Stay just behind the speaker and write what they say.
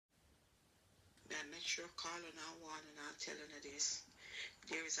make sure call on our one and I'll tell you this.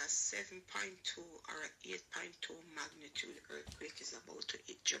 There is a 7.2 or a 8.2 magnitude earthquake is about to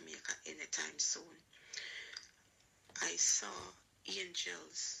hit Jamaica anytime soon. I saw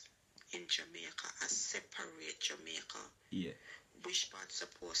angels in Jamaica, a separate Jamaica. Yeah. Which part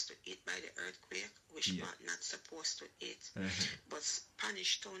supposed to hit by the earthquake, which part not supposed to hit. But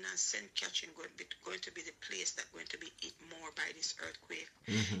Spanish Town and St. Catherine going to be the place that going to be hit more by this earthquake.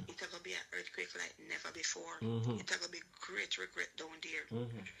 It's going to be an earthquake like never before. It's going to be great regret down there.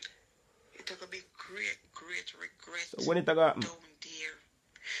 It's going to be great regret so when it happen down there.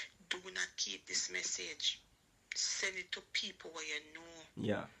 Do not keep this message. Send it to people where you know.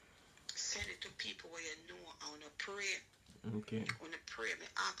 Yeah. Send it to people where you know. I want to pray. Okay. On a pray, me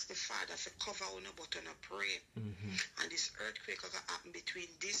ask the Father to cover on a but on a pray. And this earthquake will happen between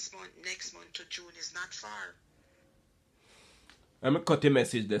this month, next month to June is not far. I'm gonna cut the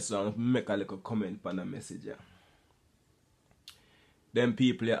message this song, make a little comment on the message. Yeah. Them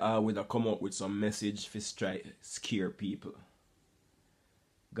people are always come up with some message to try scare people.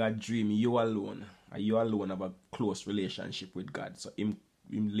 God dream you alone, and you alone have a close relationship with God. So him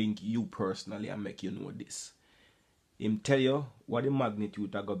link you personally and make you know this. Him tell you what the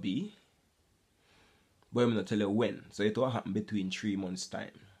magnitude are going to be, but him not tell you when. So it will happen between 3 months'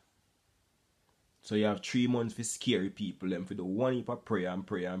 time. So you have 3 months for scary people and for the one heap of pray and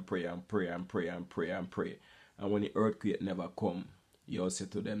pray and pray and pray and pray and pray and pray. And when the earthquake never come, you all say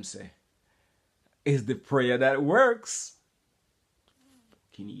to them, say, it's the prayer that works.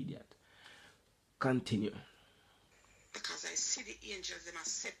 Fucking idiot. Continue. Because I see the angels, they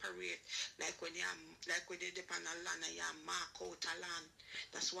must separate. Like when they depend on land and you mark out a land.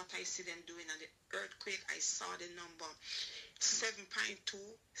 That's what I see them doing. And the earthquake, I saw the number 7.2,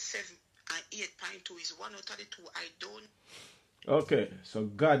 7 and 8.2 is one out of the two. I don't. Okay, so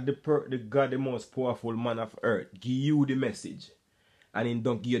God, the most powerful man of earth, give you the message, and he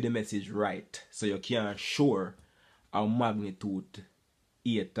don't give you the message right, so you can't sure how magnitude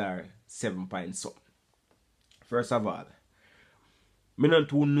 8 or 7 point something. First of all, me not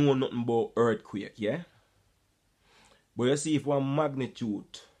to know nothing about earthquake, yeah? But you see, if one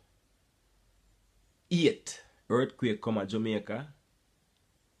magnitude 8 earthquake come at Jamaica,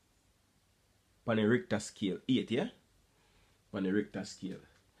 on a Richter scale, 8, yeah? On a Richter scale,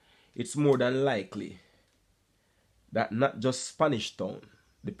 it's more than likely that not just Spanish Town,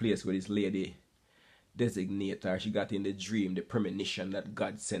 the place where this lady designate her, she got in the dream, the premonition that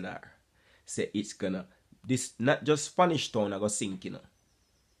God sent her, say it's gonna, this not just Spanish Town I go sink, you know.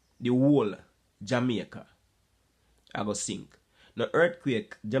 The whole Jamaica I go sink. Now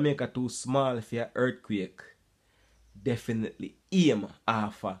earthquake, Jamaica too small for an earthquake. Definitely aim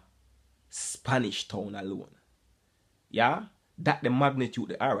off a Spanish Town alone. Yeah? That the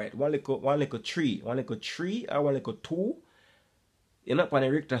magnitude. Alright, one little 3 or one little 2. You know, on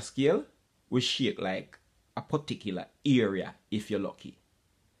a Richter scale, we shake like a particular area if you're lucky.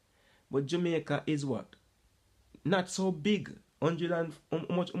 But Jamaica is what? Not so big. 100 and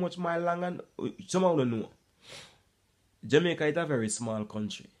how much mile long, and somehow don't know. Jamaica is a very small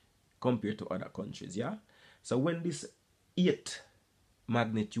country compared to other countries, yeah? So when this 8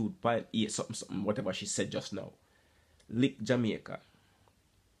 magnitude, 0.8 something, whatever she said just now, lick Jamaica,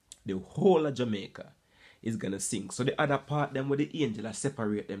 the whole of Jamaica is gonna sink. So the other part, them with the angel are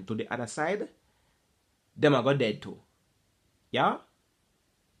separate them to the other side, them are go dead too. Yeah?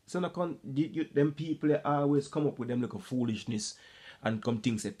 So them people they always come up with them like a foolishness and come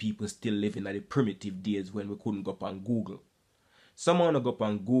think that people still living at the primitive days when we couldn't go up on Google. Someone go up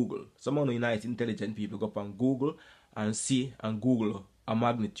on Google, someone who nice intelligent people go up on Google and see and Google a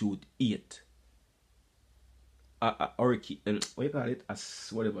magnitude 8. Hurricane, what you call it? As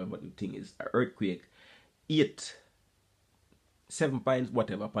whatever what the thing is, an earthquake. 8, 7 points,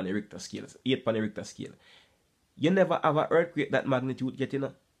 whatever, upon the Richter scale. 8 upon the Richter scale. You never have an earthquake that magnitude yet, you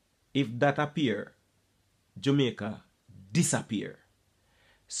know. If that appear, Jamaica disappear.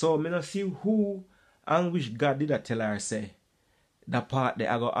 So me not see who and which God did that tell her say that part they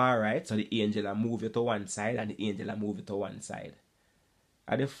go alright, so the angel will move it to one side and the angel will move it to one side.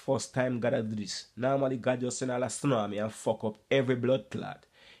 At the first time God do this. Normally God just send a tsunami and fuck up every blood clot.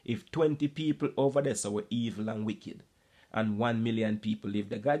 If 20 people over there so were evil and wicked and 1 million people live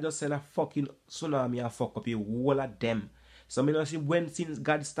there, God just send a fucking tsunami and fuck up a whole of them. So me not see when since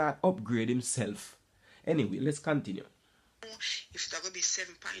God start upgrade himself. Anyway, let's continue. If that will be 7.2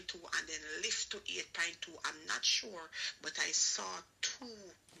 and then lift to 8.2, I'm not sure, but I saw 2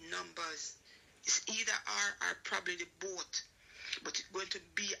 numbers. It's either or probably the both. But it's going to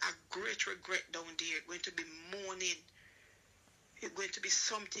be a great regret down there. It's going to be mourning. It's going to be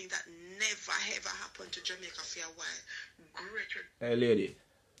something that never ever happened to Jamaica for a while. Great. Hey lady,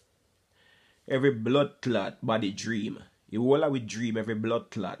 every blood clot body dream. You all we dream every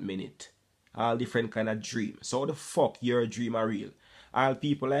blood clot minute. All different kind of dream. So how the fuck your dream are real? All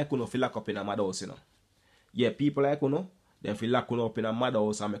people like you feel lock up in a madhouse, you know. Yeah, people like you them feel lock up in a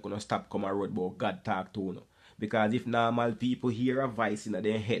madhouse and make you stop come a road but God talk to you. Because if normal people hear a voice in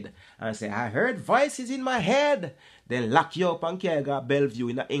their head and say, I heard voices in my head, then lock you up and carry go Bellevue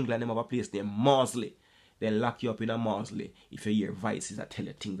in England, them have a place named Mosley. Then lock you up in a Mosley if you hear voices that tell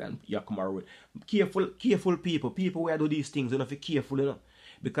you things and you come around. Careful people who do these things, you know, be careful, you know.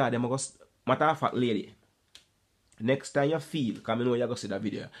 Because them go, matter of fact, lady, next time you feel, because I know you go see that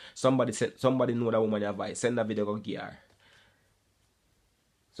video, somebody know that woman your voice, send that video go give her.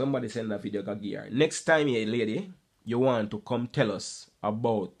 Somebody send that video go give her. Next time, yeah, lady, you want to come tell us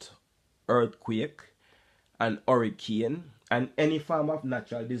about earthquake and hurricane and any form of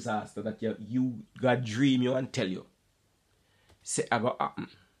natural disaster that you got dream you and tell you. Say I got happen.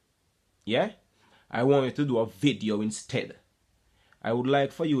 Yeah? I want you to do a video instead. I would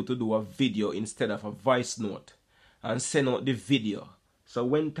like for you to do a video instead of a voice note and send out the video. So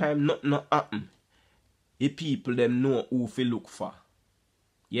when time nothing happen, the people them know who to look for.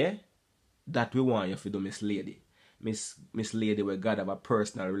 Yeah? That we want you to do, Miss Lady. Miss Lady, where God have a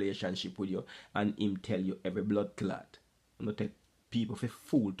personal relationship with you and him tell you every blood clot. Don't take people for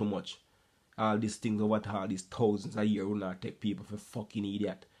fool too much. All these things over all these thousands a year will not take people for fucking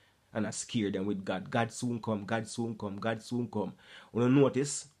idiot. And I scare them with God. God soon come, God soon come, God soon come. You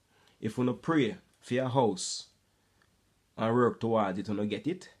notice, if you pray for your house and work towards it, you get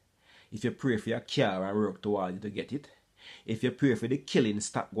it. If you pray for your car and work towards it, you get it. If you pray for the killing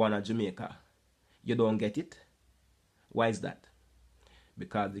stop going to Jamaica, you don't get it. Why is that?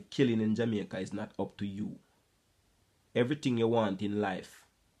 Because the killing in Jamaica is not up to you. Everything you want in life,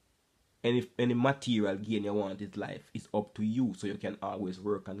 any material gain you want in life is up to you, so you can always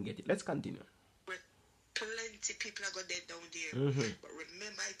work and get it. Let's continue. Plenty people are going dead down there. But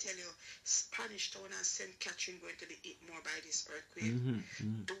remember, I tell you, Spanish Town and St. Catherine going to be hit more by this earthquake.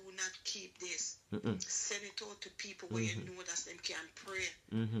 Do not keep this. Send it out to people where you know that them can pray.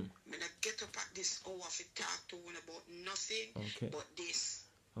 When I get up at this hour to talk to one about nothing but this.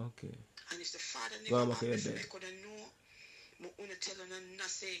 Okay. And if the father never want me to make them know, I want to tell them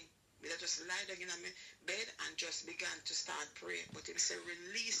nothing. I just lie down in my bed and just began to start praying. But he said,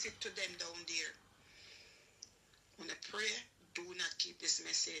 release it to them down there. When I pray, do not keep this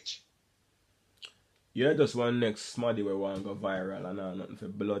message. Yeah, just one next smarty where want to go viral and nothing for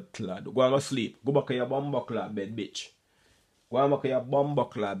blood clot. Go and go sleep. Go back to your bumbuckler bed, bitch. Go and back to your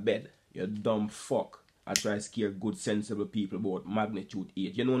bumbuckler bed. You dumb fuck. I try to scare good sensible people about magnitude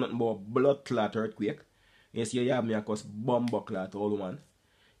 8. You know nothing about blood clot earthquake. You see you have me across bumbuckler to all man.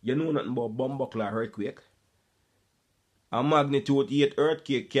 You know nothing about bumbuckler earthquake. A magnitude 8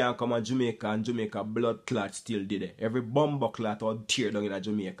 earthquake can't come to Jamaica and Jamaica blood clot still did it. Every bomb clot or tear down in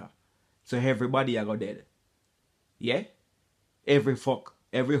Jamaica. So everybody are go dead. Yeah? Every fuck,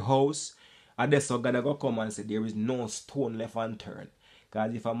 every house, and that's so gonna go come and say there is no stone left unturned.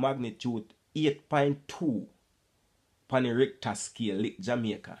 Because if a magnitude 8.2 on the Richter scale lick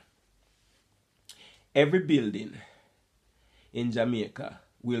Jamaica, every building in Jamaica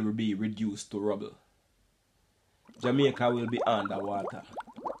will be reduced to rubble. Jamaica will be underwater.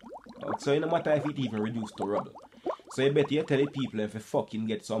 So it no matter if it even reduced to rubble. So you better you tell the people if you fucking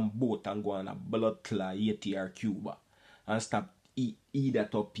get some boat and go on a blood clot Haiti or Cuba and stop eat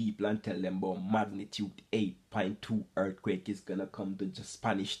that up people and tell them about magnitude 8.2 earthquake is gonna come to just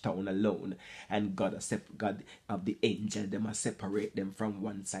Spanish Town alone, and God of the angel them a separate them from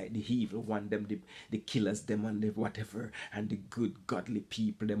one side, the evil one them, the killers them and the whatever, and the good godly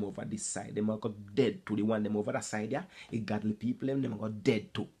people them over this side them are got dead to the one them over that side there. The godly people them got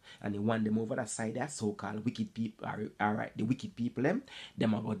dead too, and the one them over that side there, so-called wicked people, alright, the wicked people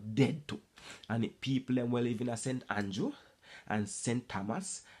them are got dead too, and the people them will live in a St. Andrew and St.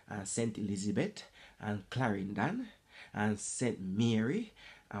 Thomas and St. Elizabeth and Clarendon and St. Mary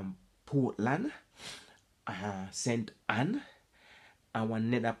and Portland, St. Anne and one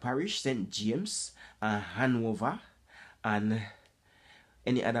nether parish, St. James and Hanover, and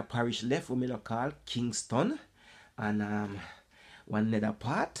any other parish left we may not call Kingston, and one nether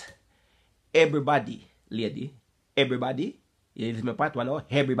part. Everybody, lady, everybody, you listen my part one now,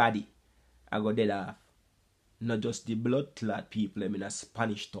 everybody I go dead off. Not just the blood clot people in a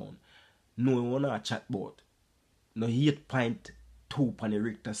Spanish Town. No one a chat about. No 8.2 on the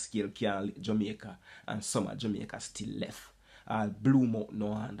Richter scale can lick Jamaica, and some of Jamaica still left. All Blue Mountain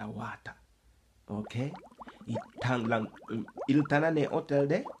no underwater. Okay? He tang lang Hilton and the hotel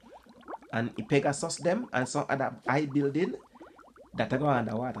there, and he Pegasus them, and some other high building that I go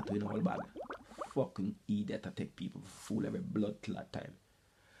underwater to in the whole bag. Fucking idiot to take people fool every blood clot time.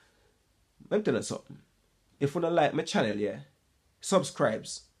 Let me tell you something. If you don't like my channel, yeah,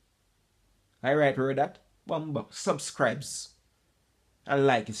 subscribes. I right heard that? Bumbo, subscribes. And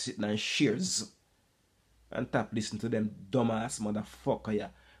like it sitting and shares. And tap listen to them dumbass motherfucker, yeah.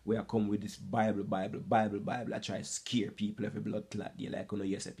 Where I come with this Bible. I try to scare people every blood clot day. Like, you know,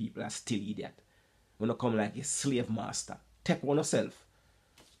 yes, people are still idiot. When I come like a slave master. Take one yourself.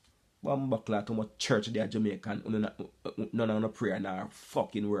 Bumbuckler too much church there Jamaican. None of no prayer nor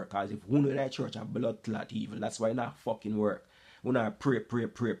fucking work. Cause if who know that church a blood clot evil, that's why not fucking work. We not pray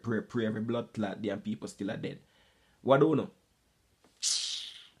every blood clot there and people still are dead. What do you know?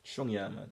 Shung ya man.